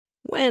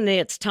When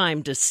it's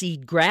time to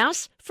seed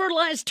grass,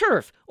 fertilize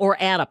turf, or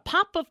add a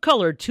pop of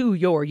color to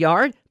your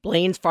yard,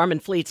 Blaine's Farm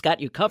and Fleet's got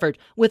you covered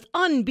with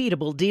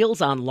unbeatable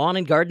deals on lawn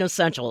and garden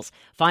essentials.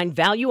 Find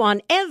value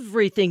on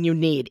everything you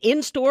need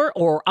in-store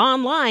or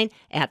online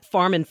at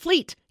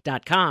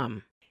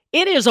farmandfleet.com.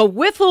 It is a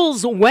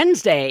Whiffles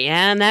Wednesday,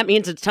 and that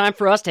means it's time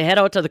for us to head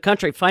out to the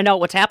country, find out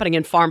what's happening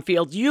in farm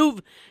fields.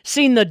 You've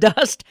seen the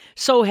dust,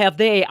 so have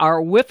they.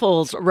 Our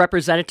Whiffles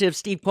representative,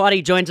 Steve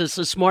Quade, joins us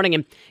this morning,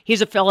 and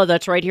he's a fellow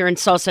that's right here in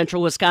south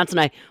central Wisconsin.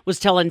 I was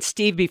telling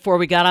Steve before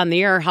we got on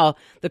the air how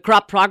the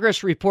crop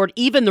progress report,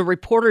 even the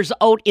reporters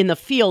out in the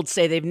field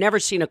say they've never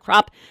seen a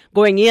crop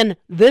going in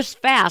this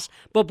fast.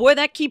 But boy,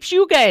 that keeps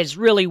you guys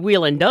really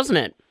wheeling, doesn't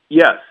it?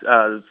 Yes,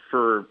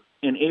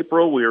 in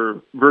April, we were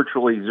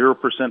virtually 0%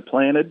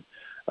 planted,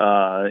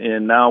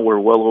 and now we're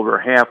well over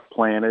half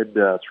planted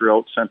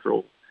throughout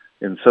central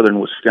and southern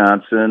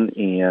Wisconsin,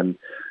 and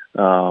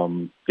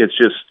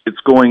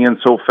it's going in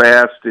so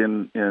fast,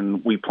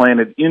 and we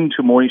planted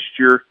into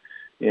moisture,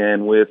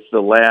 and with the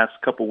last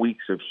couple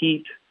weeks of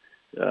heat,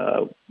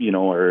 our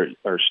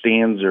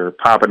stands are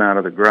popping out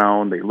of the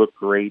ground. They look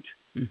great,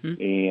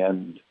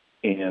 and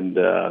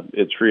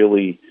it's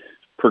really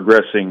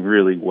progressing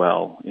really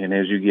well. And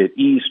as you get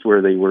east,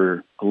 where they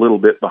were a little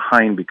bit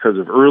behind because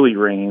of early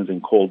rains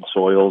and cold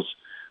soils,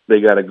 they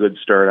got a good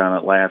start on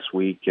it last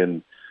week.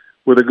 And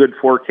with a good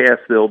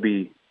forecast, they'll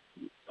be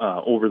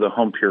over the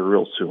hump here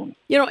real soon.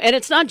 And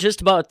it's not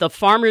just about the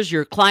farmers,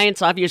 your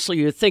clients. Obviously,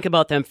 you think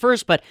about them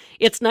first, but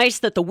it's nice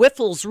that the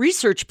Whiffles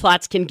research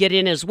plots can get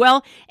in as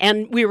well.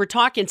 And we were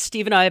talking,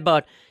 Steve and I,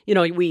 about,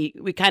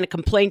 we kind of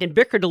complained and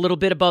bickered a little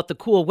bit about the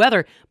cool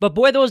weather. But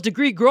boy, those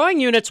degree growing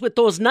units with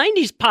those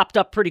 90s popped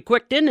up pretty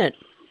quick, didn't it?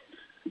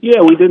 Yeah,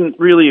 we didn't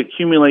really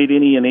accumulate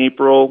any in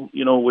April,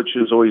 which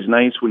is always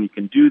nice when you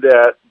can do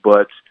that.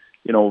 But,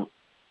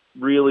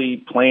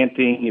 really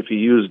planting, if you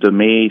used a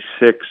May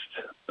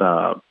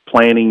 6th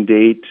planting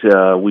date,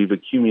 we've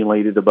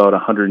accumulated about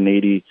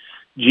 180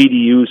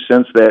 GDUs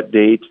since that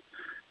date.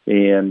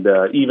 And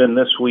even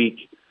this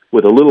week,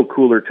 with a little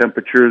cooler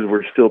temperatures,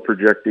 we're still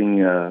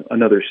projecting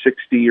another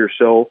 60 or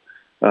so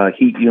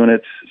heat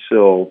units.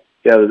 So,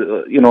 yeah,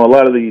 a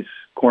lot of these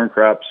corn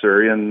crops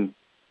are in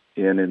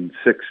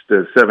 6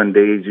 to 7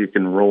 days you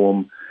can roll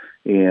them,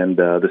 and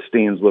the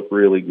stands look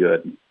really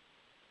good.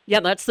 Yeah,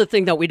 that's the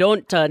thing that we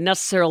don't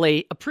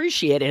necessarily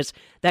appreciate is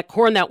that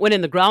corn that went in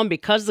the ground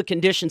because the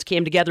conditions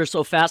came together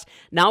so fast.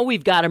 Now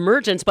we've got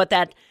emergence, but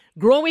that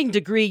growing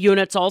degree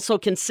units also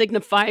can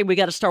signify we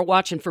got to start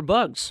watching for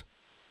bugs.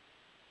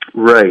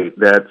 Right.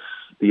 That's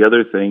the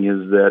other thing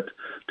is that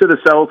to the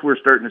south, we're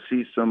starting to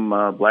see some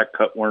black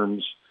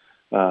cutworms,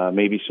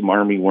 maybe some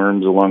army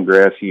worms along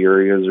grassy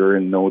areas or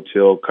in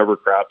no-till. Cover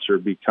crops are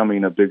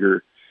becoming a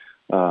bigger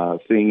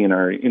thing in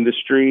our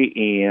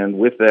industry, and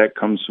with that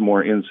comes some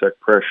more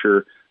insect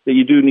pressure that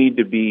you do need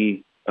to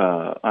be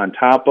on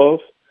top of.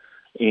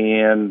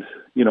 And,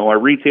 our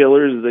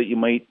retailers that you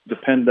might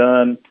depend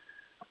on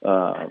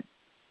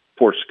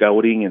for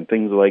scouting and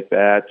things like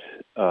that,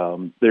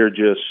 they're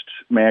just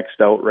maxed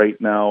out right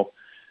now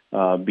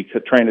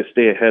because trying to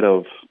stay ahead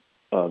of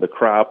the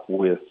crop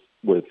with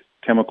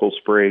chemical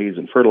sprays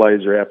and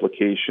fertilizer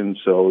applications.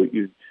 So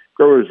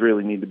growers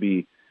really need to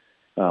be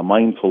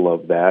mindful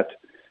of that.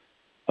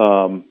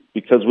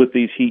 Because with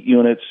these heat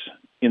units,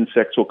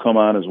 insects will come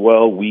on as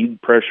well. Weed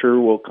pressure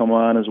will come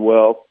on as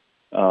well.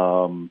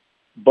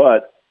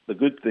 But the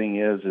good thing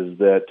is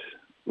that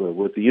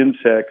with the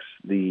insects,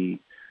 the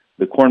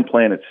corn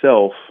plant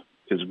itself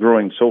is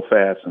growing so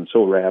fast and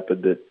so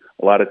rapid that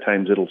a lot of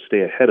times it'll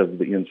stay ahead of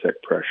the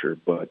insect pressure.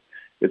 But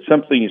it's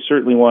something you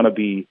certainly want to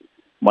be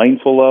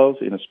mindful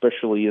of, and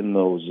especially in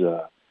those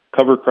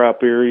cover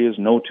crop areas,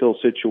 no-till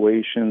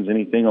situations,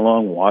 anything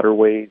along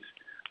waterways.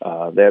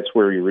 That's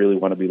where you really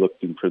want to be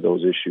looking for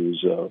those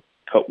issues,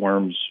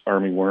 cutworms,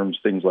 army worms,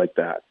 things like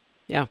that.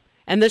 Yeah.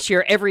 And this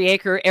year, every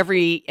acre,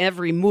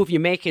 every move you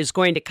make is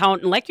going to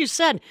count. And like you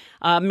said,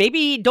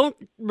 maybe don't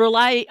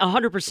rely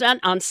 100%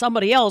 on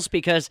somebody else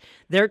because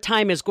their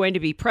time is going to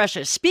be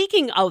precious.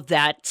 Speaking of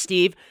that,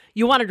 Steve,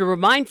 you wanted to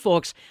remind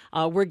folks,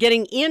 we're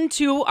getting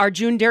into our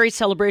June dairy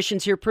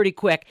celebrations here pretty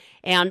quick.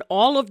 And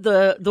all of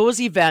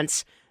those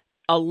events,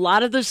 a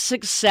lot of the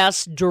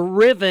success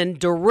driven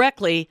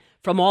directly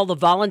from all the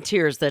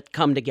volunteers that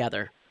come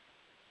together.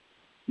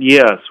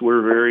 Yes,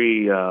 we're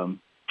very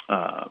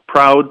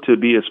proud to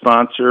be a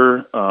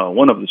sponsor,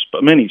 one of the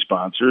many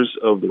sponsors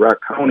of the Rock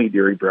County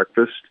Dairy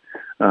Breakfast,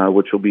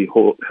 which will be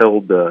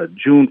held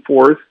June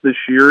 4th this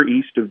year,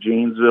 east of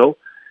Janesville,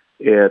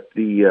 at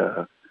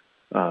the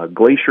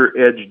Glacier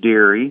Edge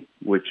Dairy,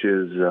 which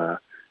is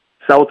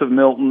south of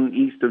Milton,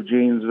 east of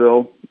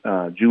Janesville,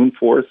 June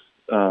 4th.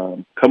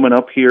 Coming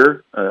up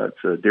here,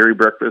 it's a dairy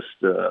breakfast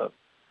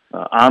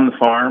on the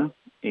farm,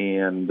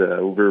 and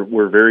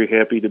we're very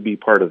happy to be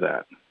part of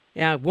that.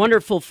 Yeah,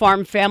 wonderful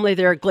farm family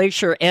there at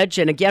Glacier Edge.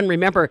 And again,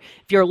 remember,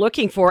 if you're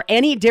looking for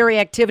any dairy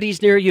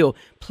activities near you,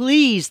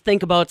 please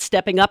think about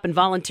stepping up and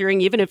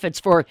volunteering, even if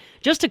it's for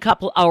just a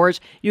couple hours.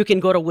 You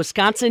can go to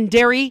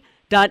WisconsinDairy.com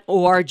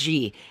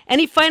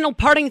Any final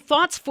parting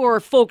thoughts for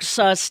folks,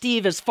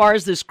 Steve, as far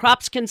as this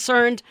crop's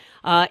concerned?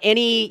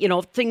 Any,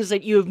 things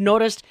that you've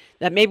noticed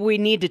that maybe we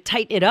need to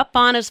tighten it up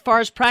on as far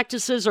as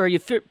practices, or are you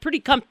pretty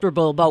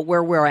comfortable about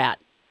where we're at?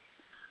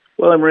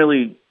 Well, I'm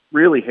really,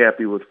 really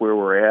happy with where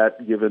we're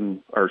at,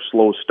 given our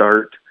slow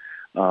start.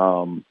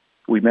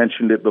 We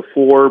mentioned it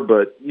before,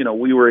 but,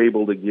 we were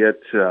able to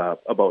get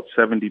about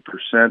 70%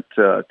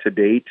 to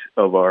date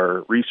of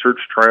our research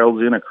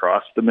trials in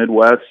across the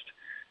Midwest.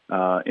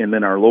 And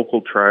then our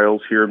local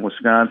trials here in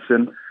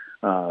Wisconsin,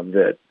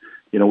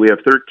 we have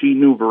 13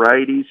 new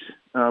varieties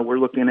we're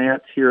looking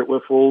at here at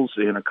Wyffels,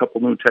 and a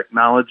couple new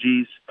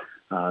technologies,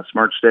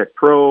 SmartStack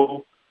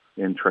Pro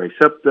and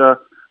Tricepta,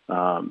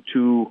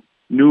 2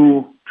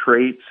 new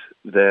traits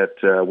that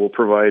will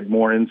provide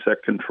more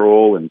insect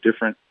control and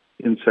different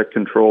insect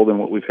control than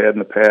what we've had in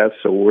the past.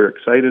 So we're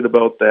excited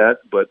about that.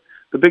 But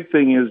the big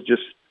thing is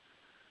just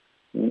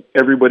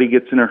everybody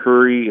gets in a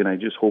hurry, and I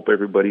just hope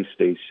everybody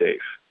stays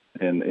safe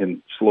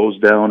and slows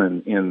down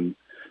and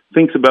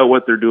thinks about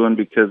what they're doing,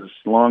 because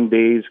long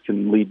days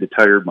can lead to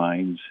tired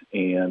minds,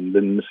 and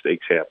then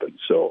mistakes happen.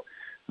 So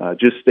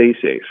just stay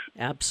safe.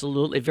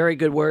 Absolutely. Very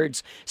good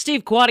words.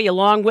 Steve Quade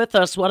along with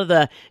us, one of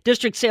the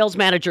district sales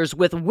managers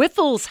with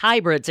Wyffels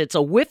Hybrids. It's a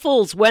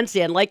Wyffels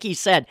Wednesday, and like he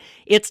said,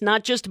 it's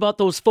not just about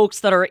those folks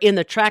that are in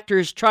the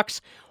tractors,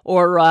 trucks,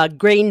 or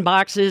grain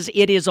boxes.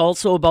 It is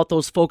also about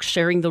those folks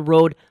sharing the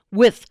road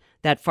with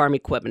that farm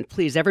equipment.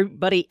 Please,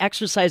 everybody,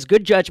 exercise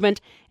good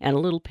judgment and a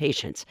little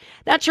patience.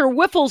 That's your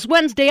Wyffels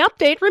Wednesday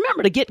update.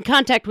 Remember to get in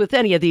contact with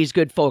any of these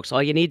good folks.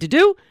 All you need to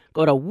do,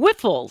 go to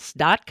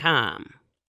Wyffels.com.